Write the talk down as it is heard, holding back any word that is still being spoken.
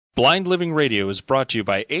Blind Living Radio is brought to you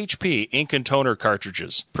by HP Ink and Toner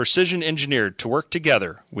cartridges, precision engineered to work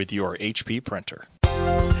together with your HP printer.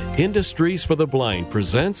 Industries for the Blind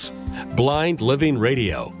presents Blind Living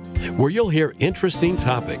Radio, where you'll hear interesting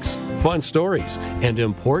topics, fun stories, and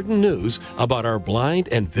important news about our blind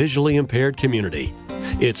and visually impaired community.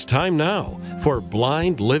 It's time now for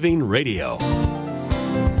Blind Living Radio.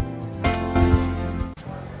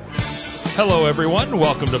 Hello, everyone.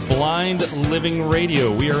 Welcome to Blind Living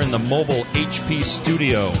Radio. We are in the mobile HP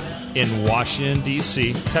studio in Washington,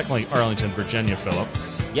 D.C., technically Arlington, Virginia, Philip.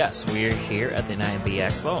 Yes, we're here at the NIB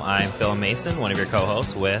Expo. I'm Phil Mason, one of your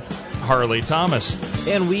co-hosts with Harley Thomas.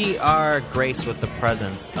 And we are graced with the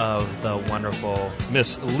presence of the wonderful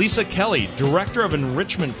Miss Lisa Kelly, Director of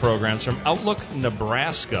Enrichment Programs from Outlook,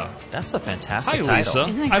 Nebraska. That's a fantastic title. Hi, Lisa.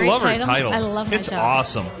 Isn't it a great I love title? her title. I love my It's job.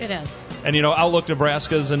 awesome. It is. And you know, Outlook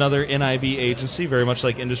Nebraska is another NIB agency, very much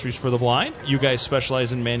like Industries for the Blind. You guys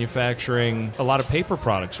specialize in manufacturing a lot of paper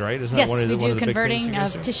products, right? Isn't Yes, that one of we the do big things converting you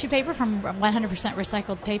guys of do? tissue paper from 100%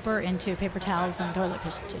 recycled paper into paper towels and toilet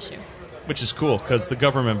tissue. Which is cool, because the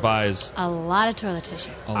government buys A lot of toilet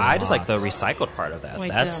tissue. a I just like lot. the recycled part of that. We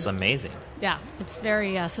That's do. amazing. Yeah, it's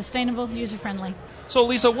very sustainable, user-friendly. So,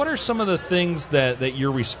 Lisa, what are some of the things that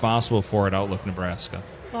you're responsible for at Outlook Nebraska?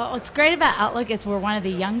 Well, what's great about Outlook is we're one of the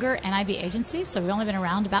younger NIB agencies, so we've only been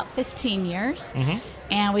around about 15 years. Mm-hmm.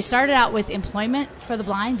 And we started out with employment for the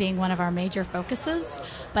blind being one of our major focuses.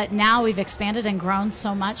 But now we've expanded and grown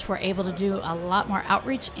so much, we're able to do a lot more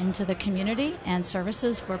outreach into the community and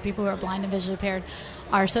services for people who are blind and visually impaired,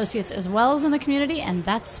 our associates as well as in the community, and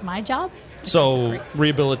that's my job. So,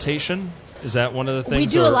 rehabilitation, is that one of the things? We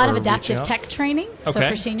do a lot of or adaptive reaching out? tech training. So Okay.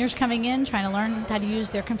 for seniors coming in, trying to learn how to use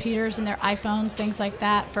their computers and their iPhones, things like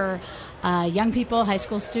that. For young people, high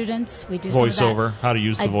school students, we do some of that. Voiceover, how to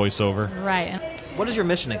use the voiceover. Right. What is your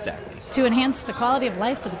mission exactly? To enhance the quality of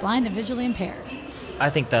life for the blind and visually impaired. I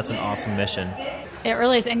think that's an awesome mission. It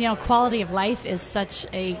really is. And, you know, quality of life is such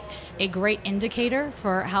a great indicator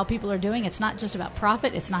for how people are doing. It's not just about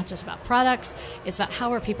profit. It's not just about products. It's about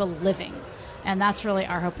how are people living. And that's really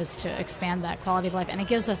our hope, is to expand that quality of life. And it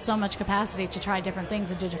gives us so much capacity to try different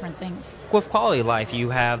things and do different things. With quality of life,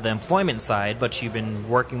 you have the employment side, but you've been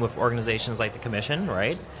working with organizations like the Commission,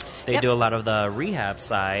 right? They Yep. do a lot of the rehab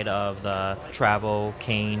side of the travel,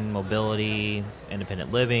 cane, mobility,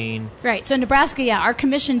 independent living. Right. So Nebraska, our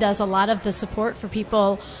commission does a lot of the support for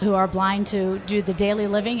people who are blind to do the daily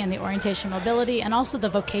living and the orientation mobility and also the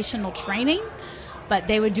vocational training. But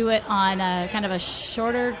they would do it on a kind of a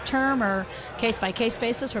shorter term or case-by-case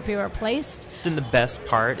basis where people are placed. Then the best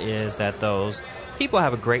part is that those people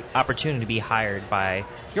have a great opportunity to be hired by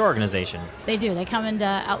your organization. They do. They come into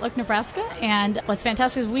Outlook, Nebraska. And what's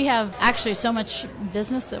fantastic is we have actually so much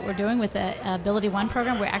business that we're doing with the Ability One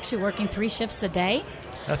program. We're actually working 3 shifts a day.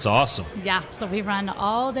 That's awesome. Yeah, so we run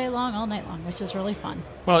all day long, all night long, which is really fun.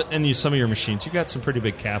 Well, and some of your machines, you've got some pretty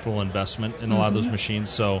big capital investment in a lot of those machines,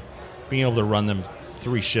 so being able to run them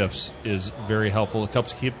 3 shifts is very helpful. It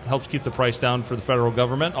helps keep the price down for the federal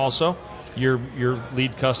government also. Your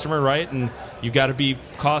lead customer, right? And you've got to be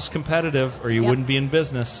cost competitive or you wouldn't be in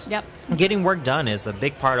business. Yep. Getting work done is a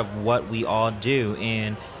big part of what we all do,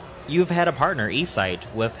 and you've had a partner,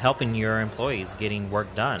 eSight, with helping your employees getting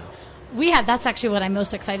work done. That's actually what I'm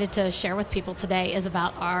most excited to share with people today, is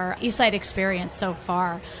about our eSight experience so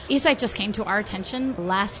far. eSight just came to our attention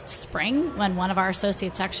last spring when one of our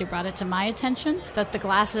associates actually brought it to my attention, that the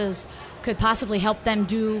glasses could possibly help them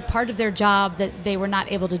do part of their job that they were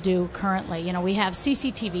not able to do currently. You know, we have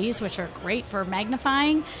CCTVs, which are great for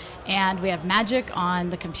magnifying, and we have Magic on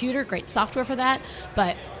the computer, great software for that,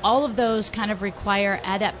 but all of those kind of require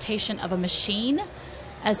adaptation of a machine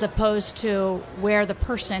as opposed to where the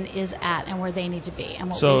person is at and where they need to be.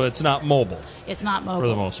 And So it's not mobile. It's not mobile. For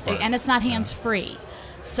the most part. And it's not hands-free.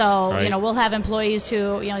 So, Right. you know, we'll have employees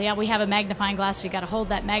who, we have a magnifying glass, so you got to hold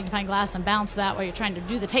that magnifying glass and balance that while you're trying to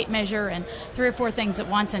do the tape measure and 3 or 4 things at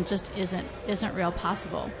once, and just isn't real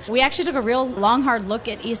possible. We actually took a real long, hard look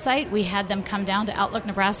at eSight. We had them come down to Outlook,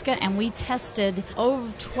 Nebraska, and we tested over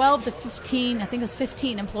 12 to 15, I think it was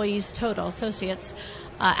 15 employees total, associates,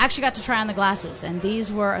 actually got to try on the glasses. And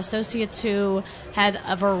these were associates who had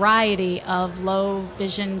a variety of low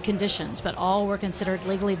vision conditions, but all were considered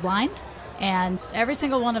legally blind. And every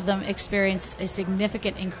single one of them experienced a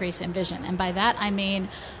significant increase in vision. And by that, I mean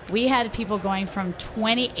we had people going from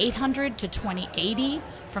 2800 to 2080,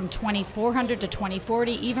 from 2400 to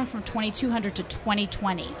 2040, even from 2200 to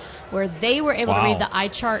 2020, where they were able to read the eye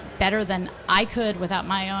chart better than I could without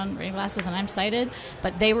my own reading glasses, and I'm sighted,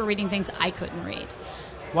 but they were reading things I couldn't read.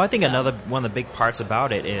 Well, I think another one of the big parts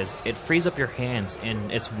about it is it frees up your hands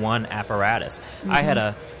in its one apparatus. Mm-hmm. I had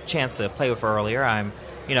a chance to play with it earlier. I'm,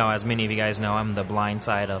 as many of you guys know, I'm the blind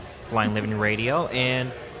side of Blind Living Radio,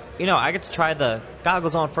 and I get to try the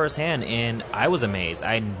goggles on firsthand, and I was amazed.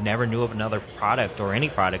 I never knew of another product or any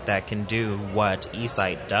product that can do what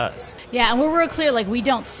eSight does. Yeah, and we're real clear, we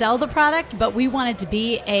don't sell the product, but we wanted to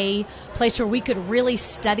be a place where we could really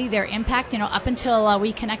study their impact. Up until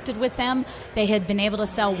we connected with them, they had been able to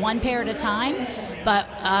sell one pair at a time, but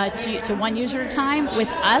to one user at a time. With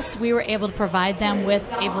us, we were able to provide them with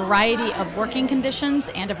a variety of working conditions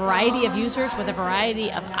and a variety of users with a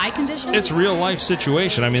variety of eye conditions. It's real life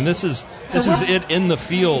situation. I mean, this is it in the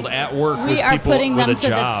field at work with people with a job. We are putting them to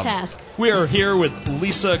the test. We are here with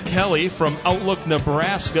Lisa Kelly from Outlook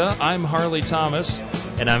Nebraska. I'm Harley Thomas.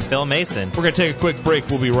 And I'm Phil Mason. We're going to take a quick break.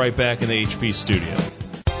 We'll be right back in the HP studio.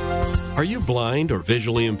 Are you blind or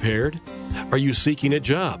visually impaired? Are you seeking a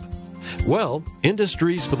job? Well,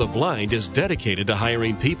 Industries for the Blind is dedicated to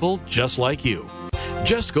hiring people just like you.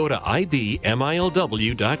 Just go to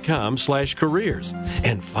ibmilw.com/careers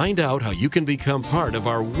and find out how you can become part of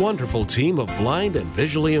our wonderful team of blind and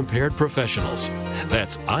visually impaired professionals.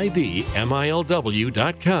 That's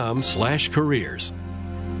ibmilw.com/careers.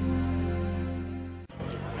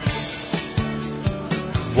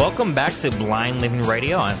 Welcome back to Blind Living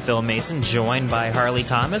Radio. I'm Phil Mason, joined by Harley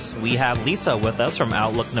Thomas. We have Lisa with us from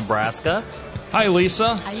Outlook, Nebraska. Hi,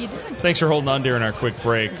 Lisa. How you doing? Thanks for holding on during our quick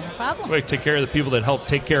break. No problem. We take care of the people that help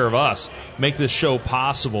take care of us, make this show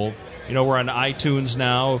possible. We're on iTunes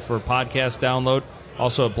now for podcast download,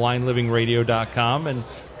 also at blindlivingradio.com, and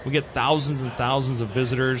we get thousands and thousands of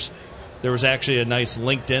visitors. There was actually a nice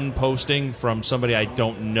LinkedIn posting from somebody I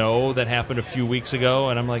don't know that happened a few weeks ago,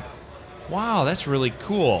 and I'm like, wow, that's really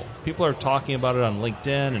cool. People are talking about it on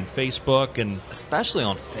LinkedIn and Facebook. And especially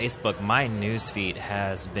on Facebook, my newsfeed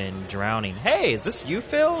has been drowning. Hey, is this you,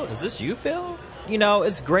 Phil? Is this you, Phil?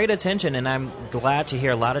 It's great attention, and I'm glad to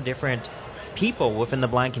hear a lot of different people within the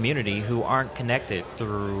blind community who aren't connected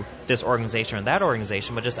through this organization or that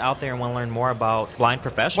organization, but just out there and want to learn more about blind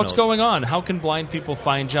professionals. What's going on? How can blind people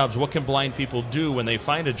find jobs? What can blind people do when they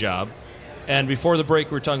find a job? And before the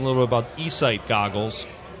break, we were talking a little bit about eSight goggles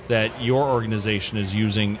that your organization is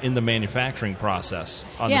using in the manufacturing process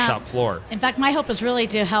on the shop floor. In fact, my hope is really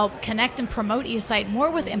to help connect and promote eSight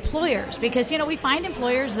more with employers, because, we find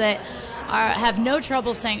employers that have no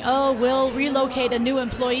trouble saying, oh, we'll relocate a new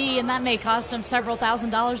employee, and that may cost them several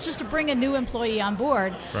 $1,000s just to bring a new employee on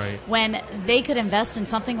board. Right. When they could invest in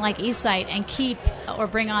something like eSight and keep or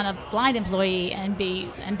bring on a blind employee and be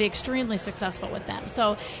extremely successful with them.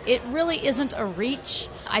 So it really isn't a reach,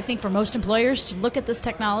 I think, for most employers to look at this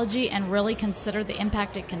technology and really consider the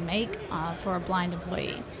impact it can make for a blind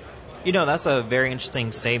employee. That's a very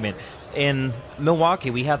interesting statement. In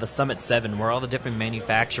Milwaukee, we have the Summit 7, where all the different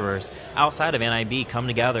manufacturers outside of NIB come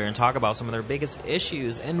together and talk about some of their biggest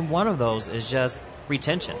issues, and one of those is just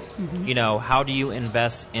retention. Mm-hmm. How do you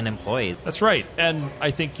invest in employees? That's right, and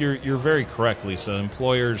I think you're very correct, Lisa.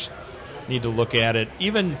 Employers need to look at it.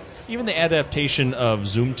 Even the adaptation of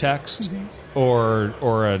Zoom text or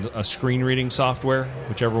a screen reading software,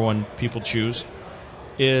 whichever one people choose,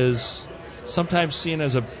 is sometimes seen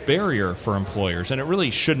as a barrier for employers, and it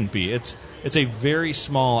really shouldn't be. It's a very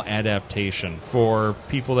small adaptation for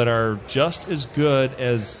people that are just as good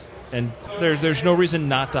as, and there's no reason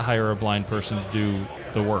not to hire a blind person to do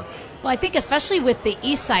the work. Well, I think especially with the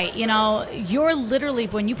eSight, you're literally,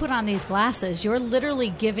 when you put on these glasses, you're literally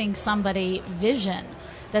giving somebody vision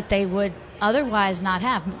that they would otherwise not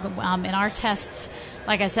have. In our tests,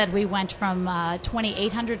 like I said, we went from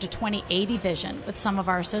 2800 to 2080 vision with some of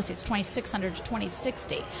our associates, 2600 to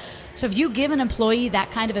 2060. So if you give an employee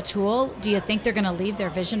that kind of a tool, do you think they're going to leave their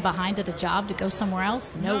vision behind at a job to go somewhere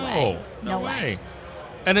else? No way. No way.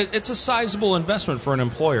 And it's a sizable investment for an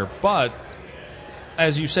employer, but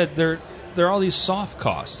as you said, there are all these soft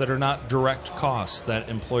costs that are not direct costs that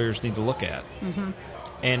employers need to look at. Mm-hmm.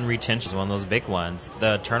 And retention is one of those big ones.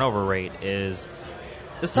 The turnover rate is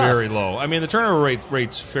tough. Very low. I mean, the turnover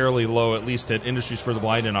rate's fairly low, at least at Industries for the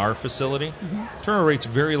Blind in our facility. Mm-hmm. Turnover rate's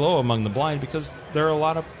very low among the blind because there are a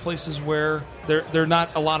lot of places where there are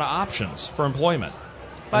not a lot of options for employment.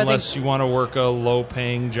 Unless you want to work a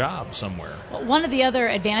low-paying job somewhere. Well, one of the other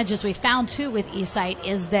advantages we found, too, with eSight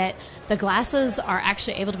is that the glasses are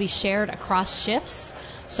actually able to be shared across shifts.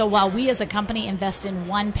 So while we as a company invest in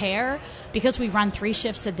one pair, because we run 3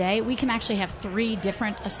 shifts a day, we can actually have 3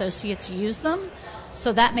 different associates use them.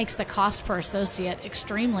 So that makes the cost per associate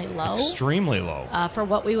extremely low. Extremely low. For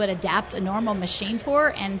what we would adapt a normal machine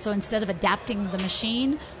for. And so instead of adapting the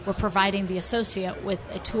machine, we're providing the associate with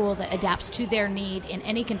a tool that adapts to their need in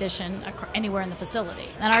any condition anywhere in the facility.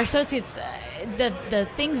 And our associates, the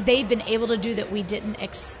things they've been able to do that we didn't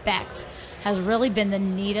expect has really been the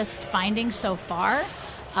neatest finding so far.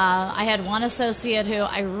 I had one associate who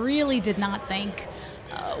I really did not think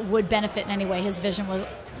would benefit in any way. His vision was,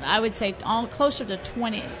 I would say, closer to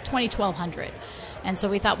 1200. And so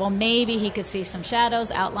we thought, well, maybe he could see some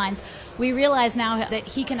shadows, outlines. We realize now that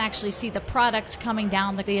he can actually see the product coming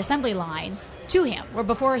down the assembly line to him, where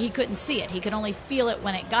before he couldn't see it. He could only feel it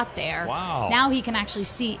when it got there. Wow. Now he can actually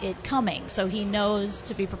see it coming, so he knows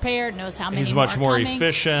to be prepared, knows how many He's much more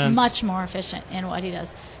efficient. Much more efficient in what he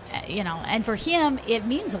does. And for him, it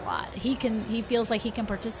means a lot. He feels like he can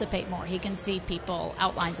participate more. He can see people,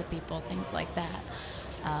 outlines of people, things like that.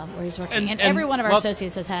 Where he's working. And every one of our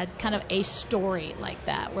associates has had kind of a story like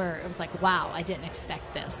that, where it was like, wow, I didn't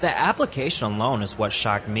expect this. The application alone is what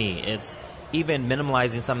shocked me. It's even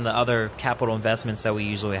minimalizing some of the other capital investments that we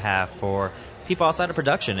usually have for people outside of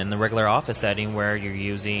production in the regular office setting, where you're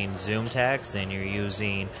using Zoom text and you're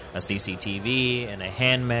using a CCTV and a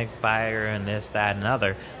hand magnifier and this, that, and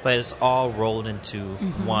other. But it's all rolled into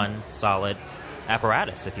one solid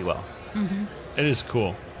apparatus, if you will. Mm-hmm. It is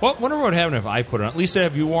cool. Well, wonder what would happen if I put it on. Lisa,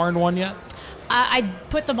 have you worn one yet? I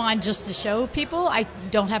put them on just to show people. I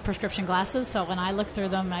don't have prescription glasses, so when I look through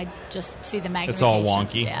them, I just see the magnification. It's all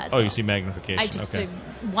wonky? Yeah, you see magnification. I just do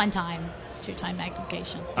one-time, two-time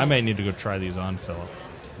magnification. I may need to go try these on, Philip.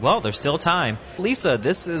 Well, there's still time. Lisa,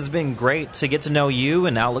 this has been great to get to know you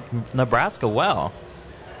and Outlook Nebraska well.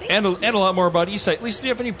 And a lot more about eSight. Lisa, do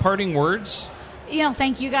you have any parting words?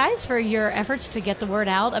 Thank you guys for your efforts to get the word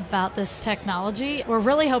out about this technology. We're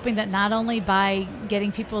really hoping that not only by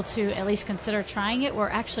getting people to at least consider trying it, we're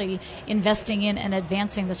actually investing in and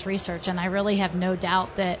advancing this research. And I really have no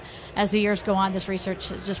doubt that as the years go on, this research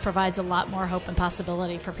just provides a lot more hope and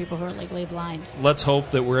possibility for people who are legally blind. Let's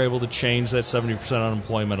hope that we're able to change that 70%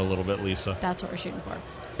 unemployment a little bit, Lisa. That's what we're shooting for.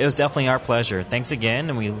 It was definitely our pleasure. Thanks again,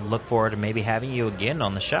 and we look forward to maybe having you again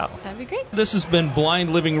on the show. That'd be great. This has been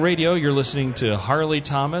Blind Living Radio. You're listening to Harley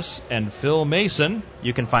Thomas and Phil Mason.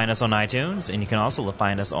 You can find us on iTunes, and you can also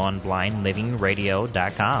find us on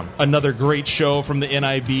blindlivingradio.com. Another great show from the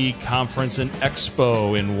NIB Conference and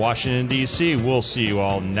Expo in Washington, D.C. We'll see you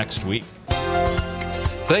all next week.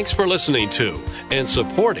 Thanks for listening to and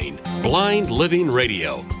supporting Blind Living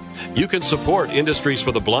Radio. You can support Industries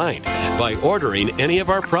for the Blind by ordering any of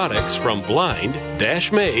our products from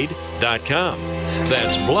blind-made.com.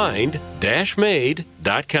 That's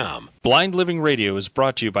blind-made.com. Blind Living Radio is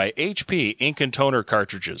brought to you by HP Ink and Toner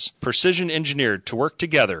cartridges, precision engineered to work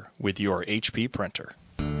together with your HP printer.